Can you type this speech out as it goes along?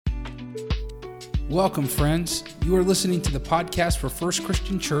Welcome, friends. You are listening to the podcast for First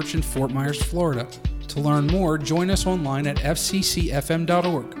Christian Church in Fort Myers, Florida. To learn more, join us online at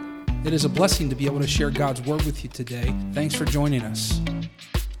fccfm.org. It is a blessing to be able to share God's Word with you today. Thanks for joining us.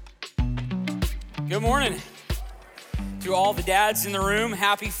 Good morning. To all the dads in the room,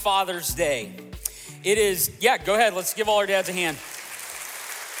 happy Father's Day. It is, go ahead. Let's give all our dads a hand.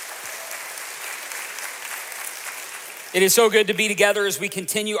 It is so good to be together as we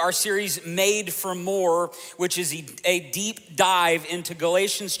continue our series, Made for More, which is a deep dive into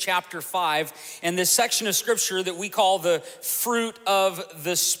Galatians chapter 5 and this section of scripture that we call the fruit of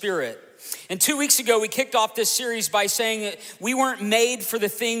the Spirit. And 2 weeks ago, we kicked off this series by saying that we weren't made for the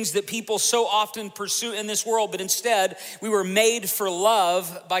things that people so often pursue in this world, but instead, we were made for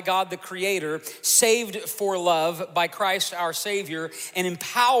love by God the Creator, saved for love by Christ our Savior, and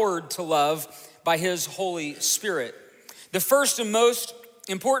empowered to love by His Holy Spirit. The first and most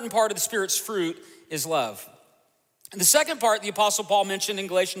important part of the Spirit's fruit is love. And the second part the Apostle Paul mentioned in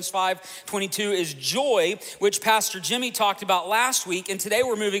Galatians 5:22 is joy, which Pastor Jimmy talked about last week. And today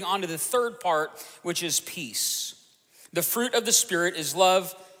we're moving on to the third part, which is peace. The fruit of the Spirit is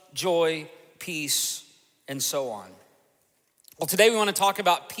love, joy, peace, and so on. Well, today we want to talk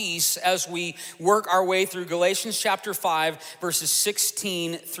about peace as we work our way through Galatians chapter 5, verses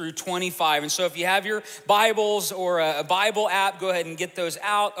 16 through 25. And so if you have your Bibles or a Bible app, go ahead and get those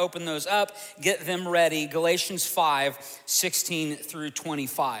out, open those up, get them ready. Galatians 5, 16 through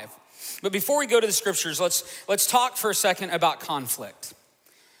 25. But before we go to the scriptures, let's talk for a second about conflict.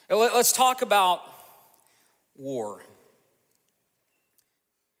 Let's talk about war.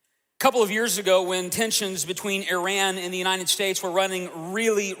 A couple of years ago, when tensions between Iran and the United States were running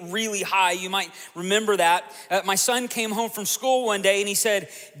really, really high, you might remember that. My son came home from school one day and he said,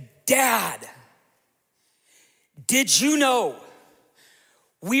 "Dad, did you know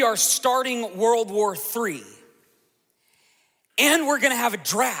we are starting World War III and we're gonna have a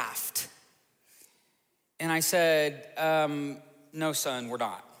draft?" And I said, "No, son, we're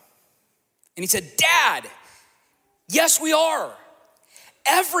not." And he said, "Dad, yes, we are.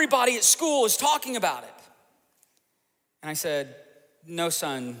 Everybody at school is talking about it." And I said, "No,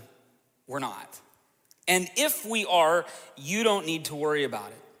 son, we're not. And if we are, you don't need to worry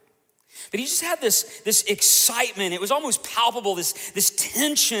about it." But he just had this excitement. It was almost palpable, this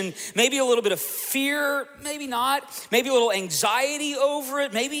tension, maybe a little bit of fear, maybe not, maybe a little anxiety over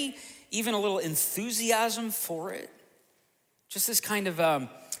it, maybe even a little enthusiasm for it. Just this kind of,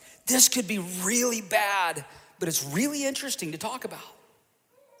 this could be really bad, but it's really interesting to talk about.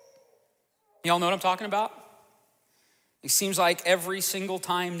 Y'all know what I'm talking about? It seems like every single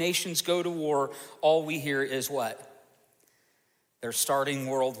time nations go to war, all we hear is what? They're starting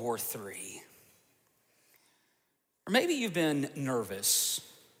World War III. Or maybe you've been nervous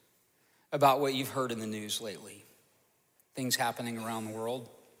about what you've heard in the news lately. Things happening around the world.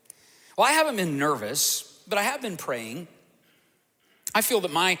 Well, I haven't been nervous, but I have been praying. I feel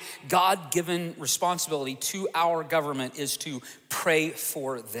that my God-given responsibility to our government is to pray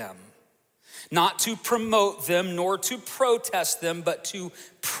for them. Not to promote them, nor to protest them, but to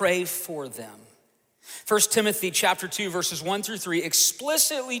pray for them. 1 Timothy chapter 2, verses 1 through 3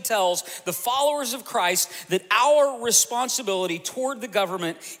 explicitly tells the followers of Christ that our responsibility toward the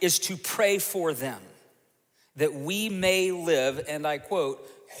government is to pray for them, that we may live, and I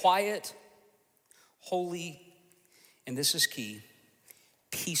quote, quiet, holy, and this is key,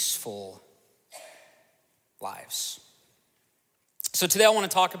 peaceful lives. So today I want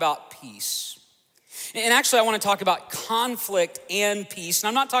to talk about peace. And actually, I want to talk about conflict and peace. And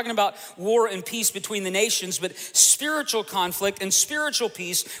I'm not talking about war and peace between the nations, but spiritual conflict and spiritual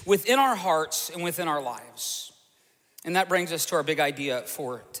peace within our hearts and within our lives. And that brings us to our big idea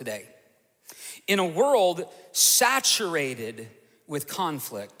for today. In a world saturated with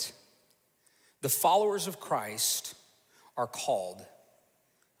conflict, the followers of Christ are called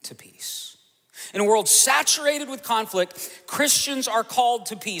to peace. In a world saturated with conflict, Christians are called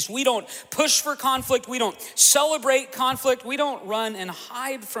to peace. We don't push for conflict. We don't celebrate conflict. We don't run and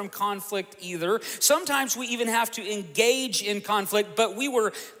hide from conflict either. Sometimes we even have to engage in conflict, but we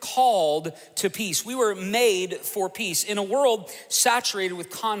were called to peace. We were made for peace. In a world saturated with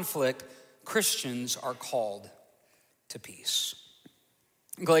conflict, Christians are called to peace.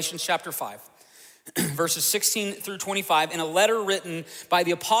 In Galatians chapter 5. Verses 16 through 25, in a letter written by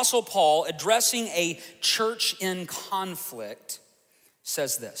the Apostle Paul addressing a church in conflict,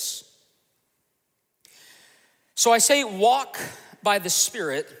 says this. "So I say, walk by the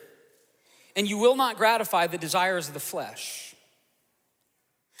Spirit, and you will not gratify the desires of the flesh.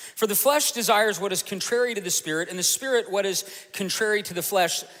 For the flesh desires what is contrary to the spirit, and the spirit what is contrary to the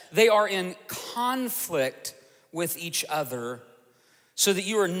flesh. They are in conflict with each other, so that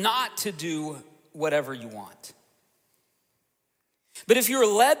you are not to do whatever you want. But if you are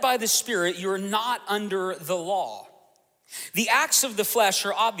led by the Spirit, you are not under the law. The acts of the flesh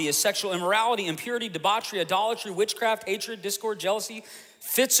are obvious: sexual immorality, impurity, debauchery, idolatry, witchcraft, hatred, discord, jealousy,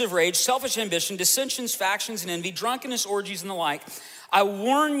 fits of rage, selfish ambition, dissensions, factions, and envy, drunkenness, orgies, and the like. I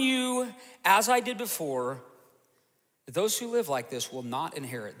warn you, as I did before, that those who live like this will not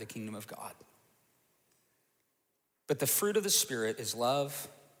inherit the kingdom of God. But the fruit of the Spirit is love,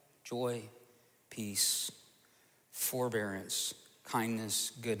 joy, peace, forbearance,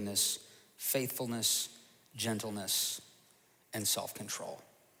 kindness, goodness, faithfulness, gentleness, and self-control.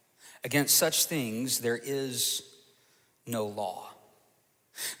 Against such things there is no law.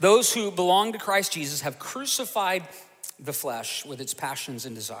 Those who belong to Christ Jesus have crucified the flesh with its passions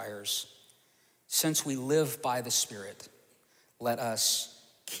and desires. Since we live by the Spirit, let us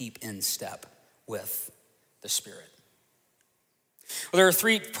keep in step with the Spirit. Well, there are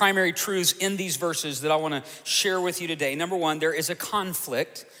three primary truths in these verses that I want to share with you today. Number one, there is a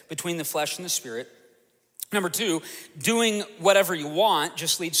conflict between the flesh and the Spirit. Number two, doing whatever you want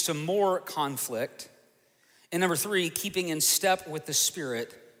just leads to more conflict. And number three, keeping in step with the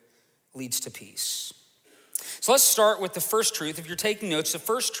Spirit leads to peace. So let's start with the first truth. If you're taking notes, the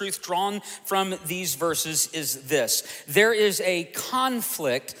first truth drawn from these verses is this: there is a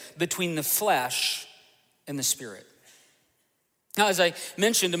conflict between the flesh and the Spirit. Now, as I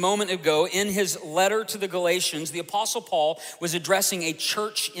mentioned a moment ago, in his letter to the Galatians, the Apostle Paul was addressing a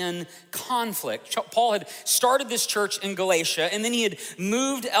church in conflict. Paul had started this church in Galatia, and then he had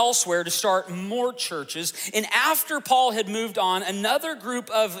moved elsewhere to start more churches. And after Paul had moved on, another group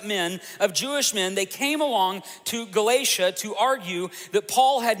of men, of Jewish men, they came along to Galatia to argue that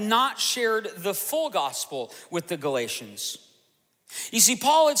Paul had not shared the full gospel with the Galatians. You see,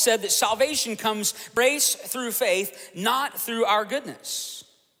 Paul had said that salvation comes grace through faith, not through our goodness.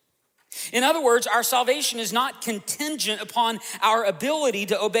 In other words, our salvation is not contingent upon our ability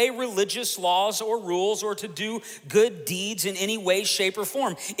to obey religious laws or rules or to do good deeds in any way, shape, or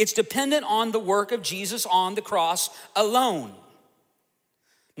form. It's dependent on the work of Jesus on the cross alone,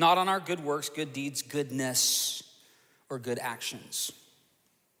 not on our good works, good deeds, goodness, or good actions.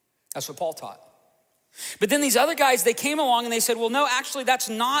 That's what Paul taught. But then these other guys, they came along and they said, well, no, actually that's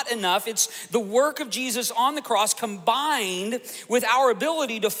not enough. It's the work of Jesus on the cross combined with our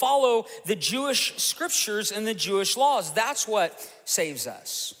ability to follow the Jewish scriptures and the Jewish laws. That's what saves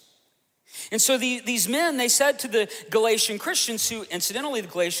us. And so these men, they said to the Galatian Christians, who incidentally the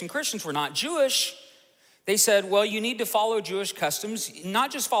Galatian Christians were not Jewish, they said, well, you need to follow Jewish customs,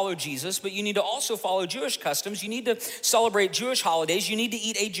 not just follow Jesus, but you need to also follow Jewish customs. You need to celebrate Jewish holidays. You need to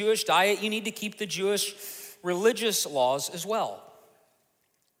eat a Jewish diet. You need to keep the Jewish religious laws as well.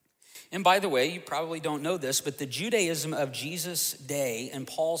 And by the way, you probably don't know this, but the Judaism of Jesus' day and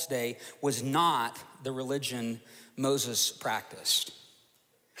Paul's day was not the religion Moses practiced.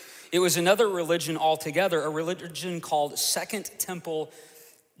 It was another religion altogether, a religion called Second Temple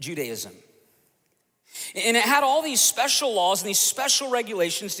Judaism. And it had all these special laws and these special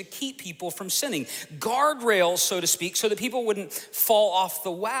regulations to keep people from sinning. Guardrails, so to speak, so that people wouldn't fall off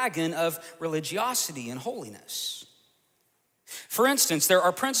the wagon of religiosity and holiness. For instance, there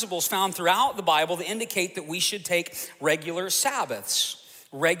are principles found throughout the Bible that indicate that we should take regular Sabbaths,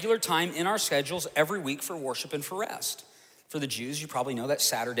 regular time in our schedules every week for worship and for rest. For the Jews, you probably know that's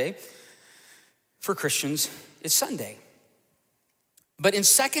Saturday. For Christians, it's Sunday. But in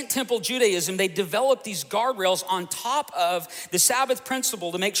Second Temple Judaism, they developed these guardrails on top of the Sabbath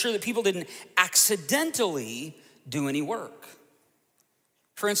principle to make sure that people didn't accidentally do any work.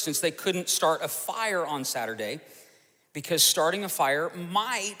 For instance, they couldn't start a fire on Saturday because starting a fire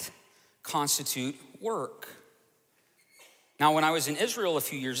might constitute work. Now, when I was in Israel a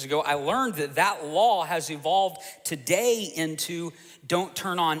few years ago, I learned that law has evolved today into don't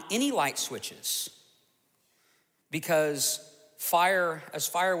turn on any light switches, because fire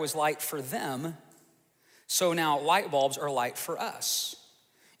was light for them, so now light bulbs are light for us.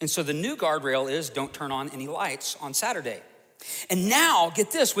 And so the new guardrail is don't turn on any lights on Saturday. And now,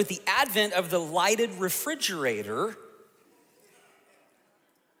 get this, with the advent of the lighted refrigerator,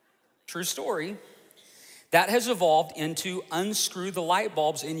 true story, that has evolved into unscrew the light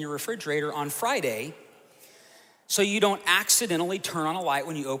bulbs in your refrigerator on Friday so you don't accidentally turn on a light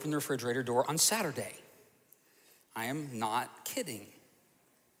when you open the refrigerator door on Saturday. I am not kidding.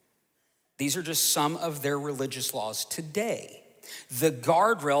 These are just some of their religious laws today. The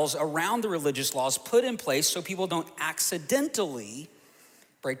guardrails around the religious laws put in place so people don't accidentally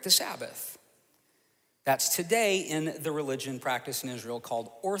break the Sabbath. That's today in the religion practiced in Israel called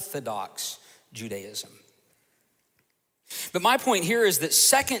Orthodox Judaism. But my point here is that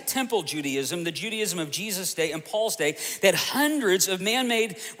Second Temple Judaism, the Judaism of Jesus' day and Paul's day, they had hundreds of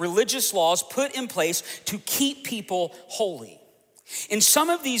man-made religious laws put in place to keep people holy. And some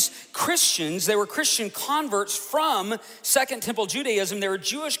of these Christians, they were Christian converts from Second Temple Judaism. They were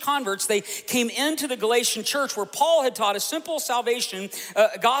Jewish converts. They came into the Galatian church where Paul had taught a simple salvation,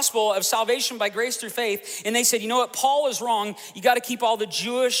 a gospel of salvation by grace through faith. And they said, you know what, Paul is wrong. You got to keep all the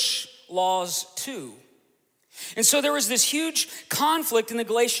Jewish laws too. And so there was this huge conflict in the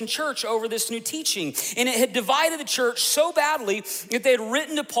Galatian church over this new teaching. And it had divided the church so badly that they had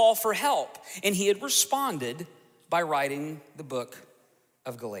written to Paul for help. And he had responded by writing the book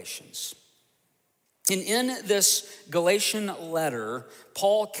of Galatians. And in this Galatian letter,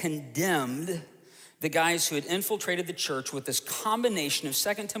 Paul condemned the guys who had infiltrated the church with this combination of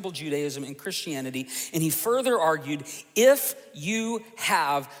Second Temple Judaism and Christianity. And he further argued, if you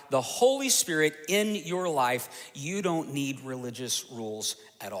have the Holy Spirit in your life, you don't need religious rules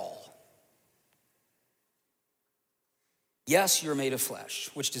at all. Yes, you're made of flesh,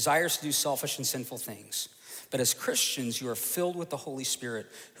 which desires to do selfish and sinful things. But as Christians, you are filled with the Holy Spirit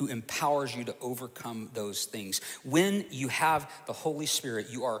who empowers you to overcome those things. When you have the Holy Spirit,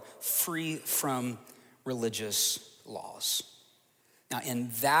 you are free from religious laws. Now, in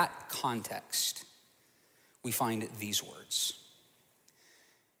that context, we find these words.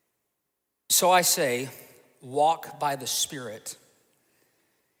 So I say, walk by the Spirit,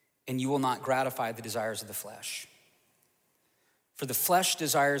 and you will not gratify the desires of the flesh. For the flesh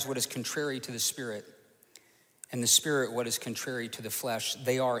desires what is contrary to the Spirit, and the Spirit what is contrary to the flesh.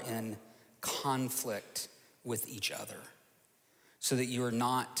 They are in conflict with each other, so that you are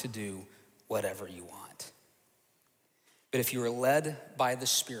not to do whatever you want. But if you are led by the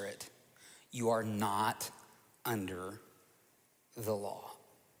Spirit, you are not under the law.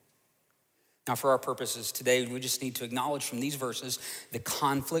 Now, for our purposes today, we just need to acknowledge from these verses the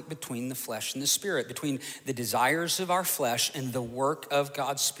conflict between the flesh and the Spirit, between the desires of our flesh and the work of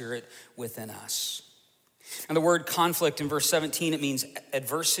God's Spirit within us. And the word conflict in verse 17, it means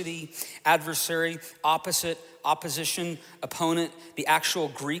adversity, adversary, opposite, opposition, opponent. The actual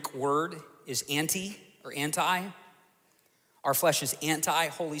Greek word is anti or anti. Our flesh is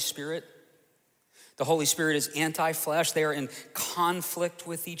anti-Holy Spirit. The Holy Spirit is anti-flesh. They are in conflict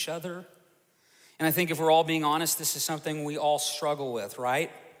with each other. And I think if we're all being honest, this is something we all struggle with, right?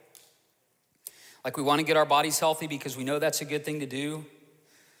 Like we want to get our bodies healthy because we know that's a good thing to do.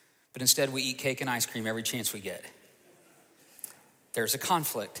 But instead we eat cake and ice cream every chance we get. There's a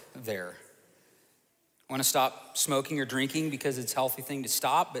conflict there. Want to stop smoking or drinking because it's a healthy thing to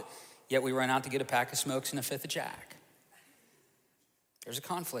stop, but yet we run out to get a pack of smokes and a fifth of Jack. There's a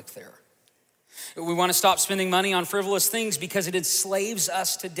conflict there. We want to stop spending money on frivolous things because it enslaves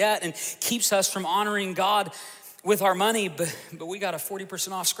us to debt and keeps us from honoring God with our money, but we got a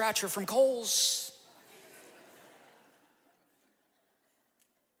 40% off scratcher from Kohl's.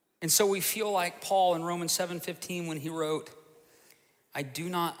 And so we feel like Paul in Romans 7:15 when he wrote, I do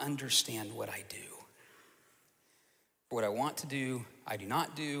not understand what I do. For what I want to do, I do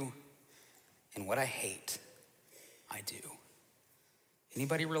not do, and what I hate, I do.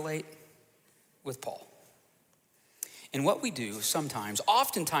 Anybody relate with Paul? And what we do sometimes,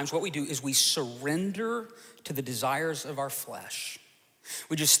 oftentimes what we do is we surrender to the desires of our flesh.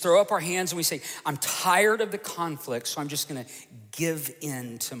 We just throw up our hands and we say, I'm tired of the conflict, so I'm just gonna give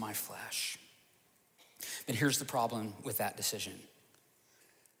in to my flesh. But here's the problem with that decision.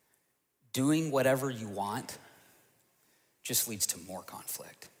 Doing whatever you want just leads to more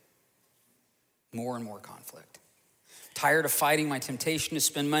conflict. More and more conflict. Tired of fighting my temptation to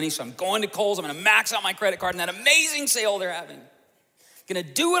spend money, so I'm going to Kohl's, I'm gonna max out my credit card in that amazing sale they're having. I'm gonna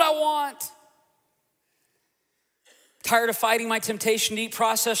do what I want. Tired of fighting my temptation to eat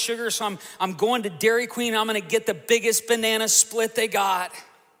processed sugar, so I'm going to Dairy Queen, I'm gonna get the biggest banana split they got.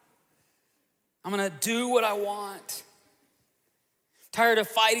 I'm gonna do what I want. Tired of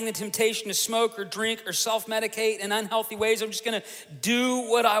fighting the temptation to smoke or drink or self-medicate in unhealthy ways. I'm just gonna do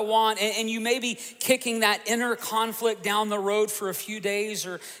what I want. And you may be kicking that inner conflict down the road for a few days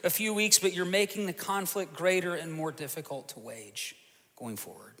or a few weeks, but you're making the conflict greater and more difficult to wage going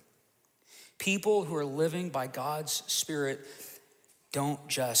forward. People who are living by God's Spirit don't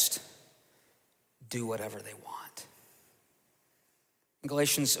just do whatever they want. In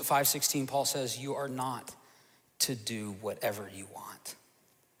Galatians 5:16, Paul says, you are not to do whatever you want.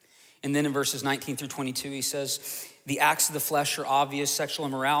 And then in verses 19 through 22, he says, The acts of the flesh are obvious: sexual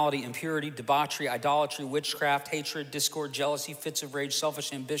immorality, impurity, debauchery, idolatry, witchcraft, hatred, discord, jealousy, fits of rage,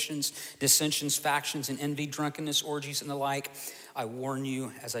 selfish ambitions, dissensions, factions, and envy, drunkenness, orgies, and the like. I warn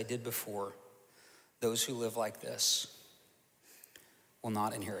you, as I did before, those who live like this will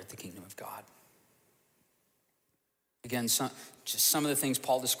not inherit the kingdom of God. Again, just some of the things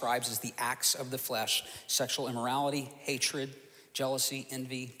Paul describes as the acts of the flesh: sexual immorality, hatred, jealousy,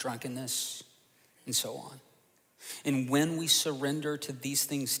 envy, drunkenness, and so on. And when we surrender to these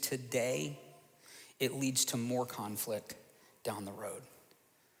things today, it leads to more conflict down the road.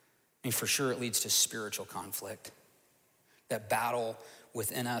 I mean, for sure, it leads to spiritual conflict. That battle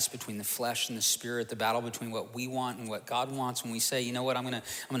within us between the flesh and the spirit, the battle between what we want and what God wants. When we say, you know what, I'm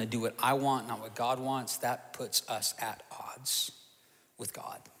gonna do what I want, not what God wants, that puts us at odds with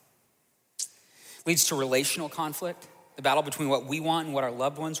God. Leads to relational conflict. The battle between what we want and what our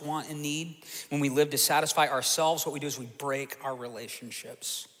loved ones want and need. When we live to satisfy ourselves, what we do is we break our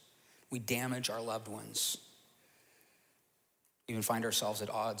relationships. We damage our loved ones. Even find ourselves at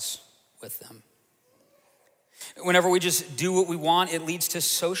odds with them. Whenever we just do what we want, it leads to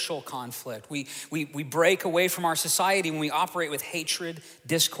social conflict. We break away from our society when we operate with hatred,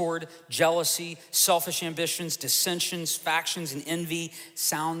 discord, jealousy, selfish ambitions, dissensions, factions, and envy.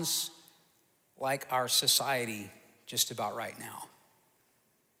 Sounds like our society just about right now,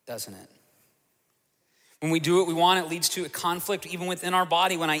 doesn't it? When we do what we want, it leads to a conflict even within our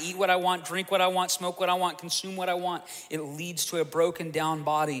body. When I eat what I want, drink what I want, smoke what I want, consume what I want, it leads to a broken down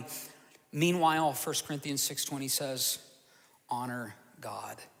body. Meanwhile, 1 Corinthians 6:20 says, honor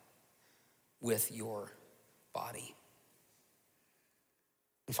God with your body.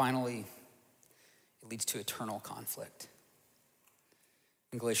 And finally, it leads to eternal conflict.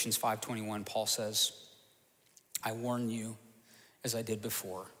 In Galatians 5:21, Paul says, I warn you, as I did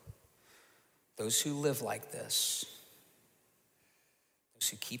before, those who live like this, those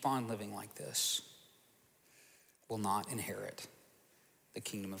who keep on living like this, will not inherit the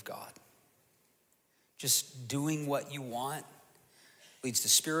kingdom of God. Just doing what you want leads to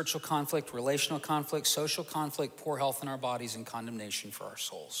spiritual conflict, relational conflict, social conflict, poor health in our bodies, and condemnation for our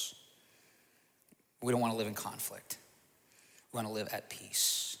souls. We don't want to live in conflict. We want to live at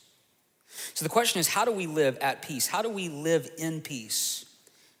peace. So the question is, how do we live at peace? How do we live in peace?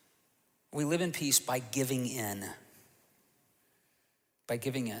 We live in peace by giving in. By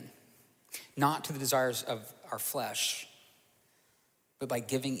giving in. Not to the desires of our flesh, but by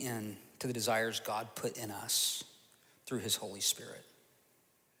giving in to the desires God put in us through his Holy Spirit.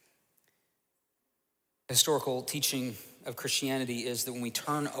 Historical teaching of Christianity is that when we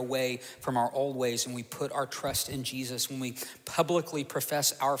turn away from our old ways and we put our trust in Jesus, when we publicly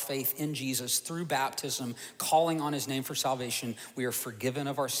profess our faith in Jesus through baptism, calling on his name for salvation, we are forgiven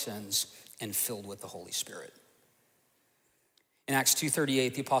of our sins and filled with the Holy Spirit. In Acts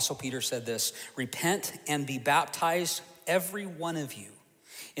 2:38, the Apostle Peter said this, repent and be baptized, every one of you,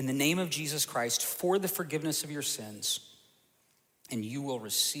 in the name of Jesus Christ for the forgiveness of your sins, and you will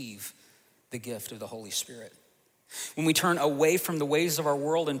receive the gift of the Holy Spirit. When we turn away from the ways of our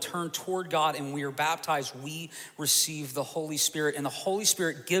world and turn toward God and we are baptized, we receive the Holy Spirit. And the Holy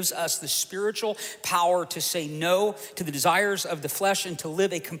Spirit gives us the spiritual power to say no to the desires of the flesh and to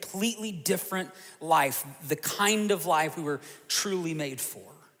live a completely different life, the kind of life we were truly made for.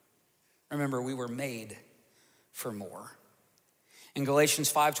 Remember, we were made for more. And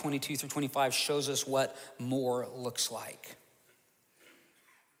Galatians 5:22 through 25 shows us what more looks like.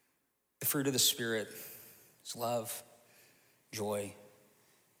 The fruit of the Spirit is love, joy,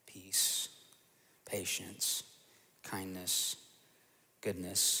 peace, patience, kindness,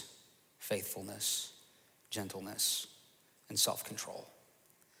 goodness, faithfulness, gentleness, and self-control.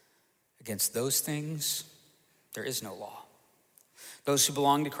 Against those things, there is no law. Those who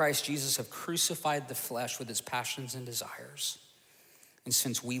belong to Christ Jesus have crucified the flesh with its passions and desires. And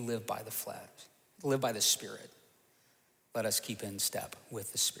since we live by the flesh, live by the Spirit, let us keep in step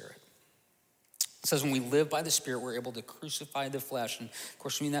with the Spirit. It says when we live by the Spirit, we're able to crucify the flesh. And of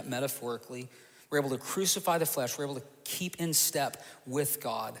course, we mean that metaphorically. We're able to crucify the flesh. We're able to keep in step with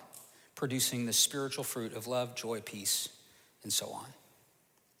God, producing the spiritual fruit of love, joy, peace, and so on.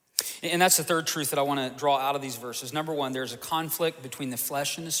 And that's the third truth that I want to draw out of these verses. Number one, there's a conflict between the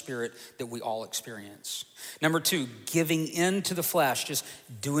flesh and the Spirit that we all experience. Number two, giving in to the flesh, just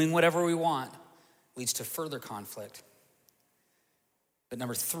doing whatever we want, leads to further conflict. But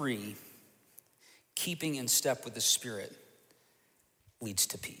number three, keeping in step with the Spirit leads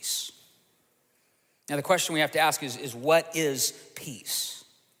to peace. Now the question we have to ask is what is peace?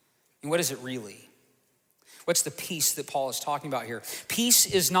 And what is it really? What's the peace that Paul is talking about here? Peace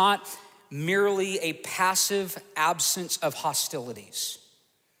is not merely a passive absence of hostilities.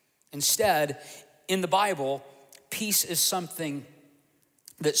 Instead, in the Bible, peace is something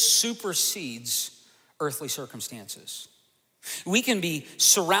that supersedes earthly circumstances. We can be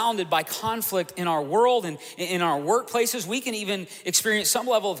surrounded by conflict in our world and in our workplaces. We can even experience some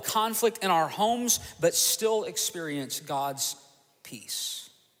level of conflict in our homes, but still experience God's peace.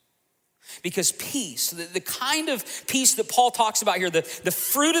 Because peace, the kind of peace that Paul talks about here, the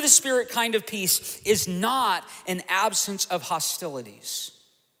fruit of the Spirit kind of peace, is not an absence of hostilities.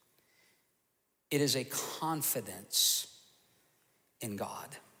 It is a confidence in God.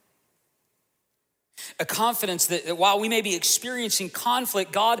 A confidence that while we may be experiencing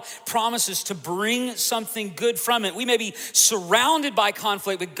conflict, God promises to bring something good from it. We may be surrounded by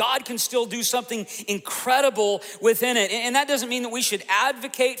conflict, but God can still do something incredible within it. And that doesn't mean that we should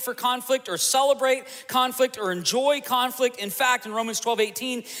advocate for conflict or celebrate conflict or enjoy conflict. In fact, in Romans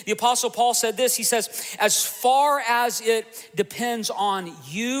 12:18, the Apostle Paul said this. He says, as far as it depends on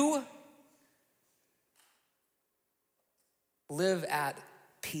you, live at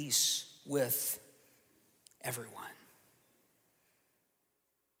peace with everyone.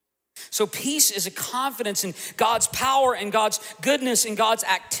 So peace is a confidence in God's power and God's goodness and God's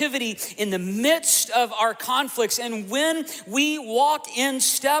activity in the midst of our conflicts. And when we walk in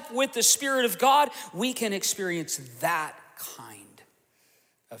step with the Spirit of God, we can experience that kind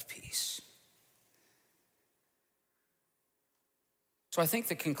of peace. So I think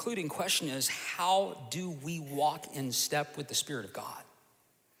the concluding question is, how do we walk in step with the Spirit of God?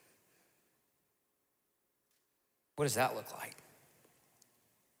 What does that look like?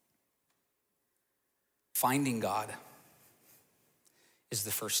 Finding God is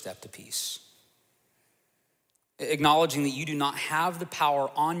the first step to peace. Acknowledging that you do not have the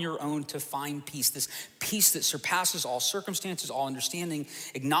power on your own to find peace, this peace that surpasses all circumstances, all understanding,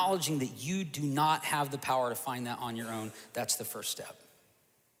 acknowledging that you do not have the power to find that on your own, that's the first step.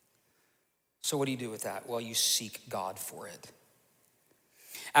 So what do you do with that? Well, you seek God for it.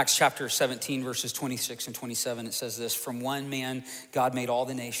 Acts chapter 17, verses 26 and 27, it says this: from one man, God made all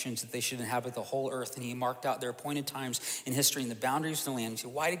the nations that they should inhabit the whole earth, and he marked out their appointed times in history and the boundaries of the land. You say,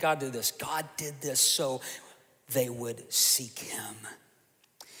 why did God do this? God did this so they would seek him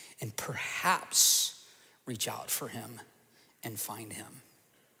and perhaps reach out for him and find him,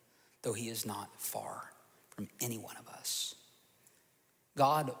 though he is not far from any one of us.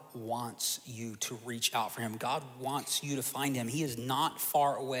 God wants you to reach out for him. God wants you to find him. He is not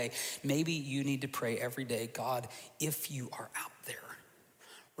far away. Maybe you need to pray every day, God, if you are out there,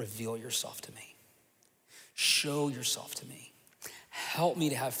 reveal yourself to me. Show yourself to me. Help me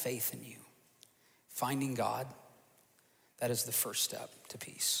to have faith in you. Finding God, that is the first step to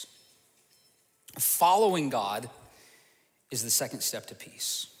peace. Following God is the second step to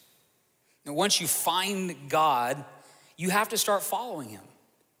peace. Now, once you find God, you have to start following him.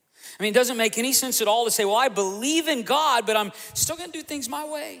 I mean, it doesn't make any sense at all to say, well, I believe in God, but I'm still gonna do things my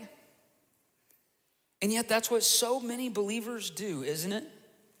way. And yet that's what so many believers do, isn't it?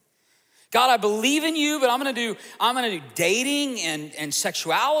 God, I believe in you, but I'm gonna do dating and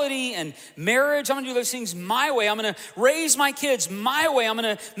sexuality and marriage. I'm gonna do those things my way. I'm gonna raise my kids my way. I'm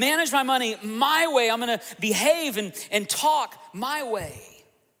gonna manage my money my way. I'm gonna behave and talk my way.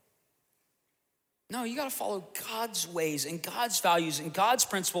 No, you gotta follow God's ways and God's values and God's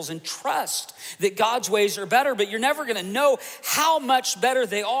principles and trust that God's ways are better, but you're never gonna know how much better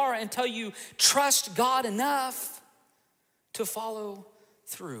they are until you trust God enough to follow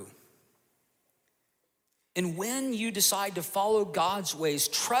through. And when you decide to follow God's ways,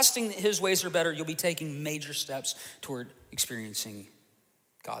 trusting that his ways are better, you'll be taking major steps toward experiencing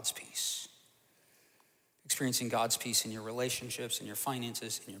God's peace. Experiencing God's peace in your relationships, in your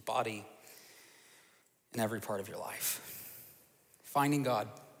finances, in your body, in every part of your life. Finding God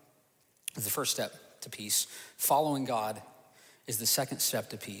is the first step to peace. Following God is the second step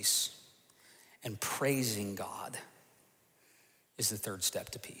to peace. And praising God is the third step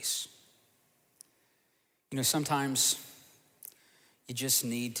to peace. You know, sometimes you just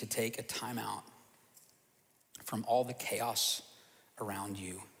need to take a time out from all the chaos around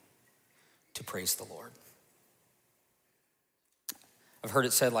you to praise the Lord. I've heard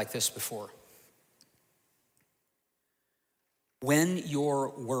it said like this before. When you're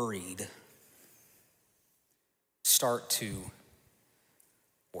worried, start to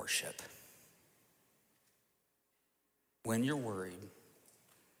worship. When you're worried,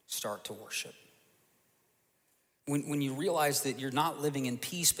 start to worship. When you realize that you're not living in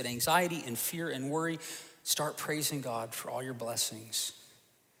peace, but anxiety and fear and worry, start praising God for all your blessings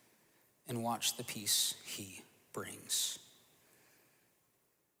and watch the peace he brings.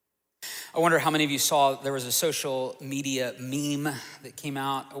 I wonder how many of you saw there was a social media meme that came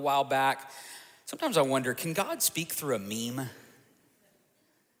out a while back. Sometimes I wonder, can God speak through a meme?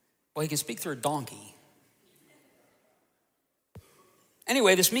 Well, he can speak through a donkey.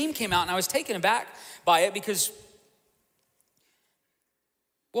 Anyway, this meme came out and I was taken aback by it because,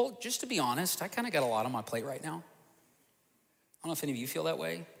 well, just to be honest, I kind of got a lot on my plate right now. I don't know if any of you feel that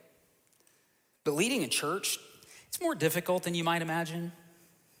way. But leading a church, it's more difficult than you might imagine.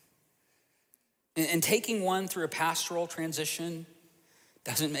 And taking one through a pastoral transition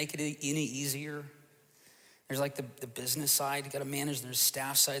doesn't make it any easier. There's like the business side, you gotta manage, there's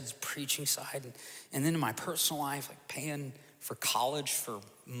staff side, there's preaching side. And then in my personal life, like paying for college for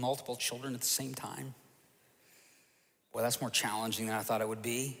multiple children at the same time. Well, that's more challenging than I thought it would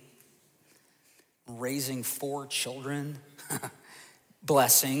be. Raising 4 children,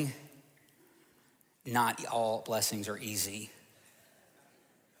 blessing. Not all blessings are easy.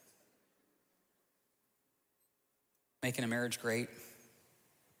 Making a marriage great.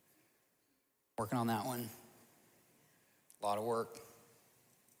 Working on that one. A lot of work.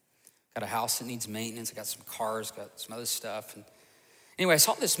 Got a house that needs maintenance. I got some cars, got some other stuff. And anyway, I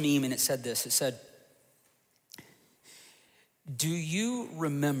saw this meme and it said this. It said, do you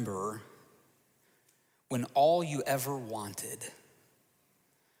remember when all you ever wanted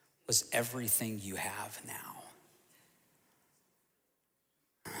was everything you have now?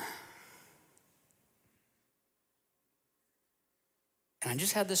 And I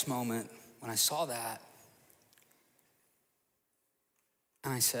just had this moment when I saw that,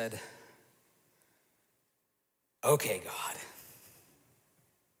 and I said, okay, God,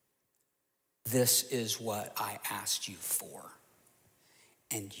 this is what I asked you for,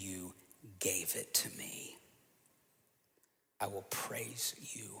 and you gave it to me. I will praise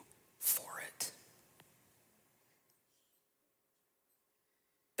you for it.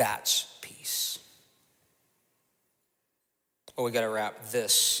 That's peace. Well, we got to wrap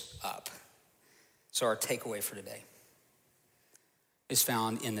this up. So our takeaway for today is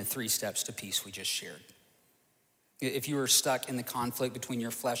found in the 3 steps to peace we just shared. If you are stuck in the conflict between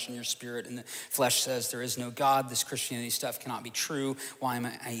your flesh and your spirit, and the flesh says there is no God, this Christianity stuff cannot be true, why am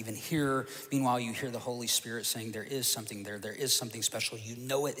I even here? Meanwhile, you hear the Holy Spirit saying there is something there is something special. You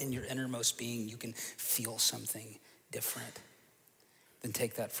know it in your innermost being. You can feel something different. Then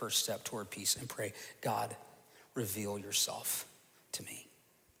take that first step toward peace and pray, God, reveal yourself to me.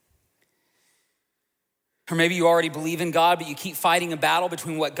 Or maybe you already believe in God, but you keep fighting a battle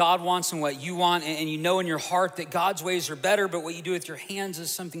between what God wants and what you want, and you know in your heart that God's ways are better, but what you do with your hands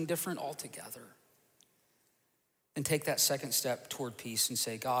is something different altogether. Then take that second step toward peace and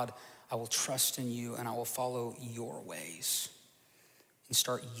say, God, I will trust in you and I will follow your ways, and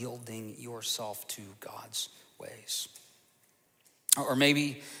start yielding yourself to God's ways. Or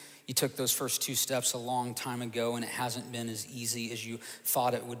maybe you took those first 2 steps a long time ago and it hasn't been as easy as you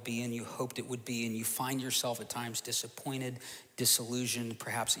thought it would be and you hoped it would be, and you find yourself at times disappointed, disillusioned,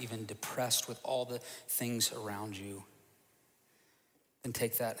 perhaps even depressed with all the things around you. Then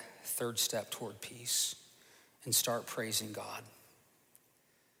take that third step toward peace and start praising God.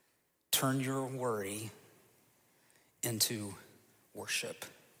 Turn your worry into worship.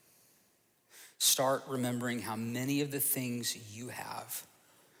 Start remembering how many of the things you have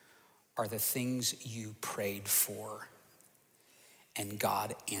are the things you prayed for, and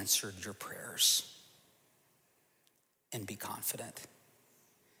God answered your prayers. And be confident,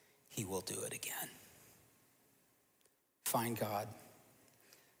 he will do it again. Find God,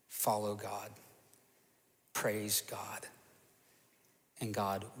 follow God, praise God, and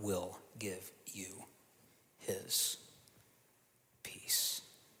God will give you his peace.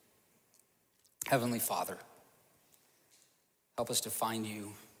 Heavenly Father, help us to find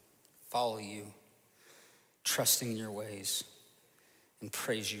you, follow you, trusting in your ways, and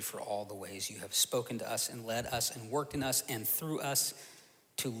praise you for all the ways you have spoken to us and led us and worked in us and through us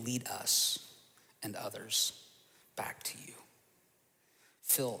to lead us and others back to you.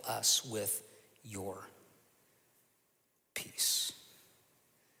 Fill us with your peace.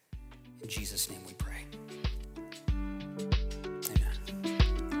 In Jesus' name we pray. Amen.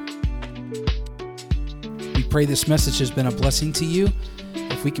 We pray this message has been a blessing to you.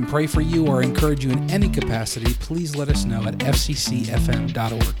 If we can pray for you or encourage you in any capacity, please let us know at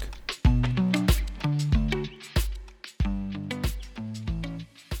fccfm.org.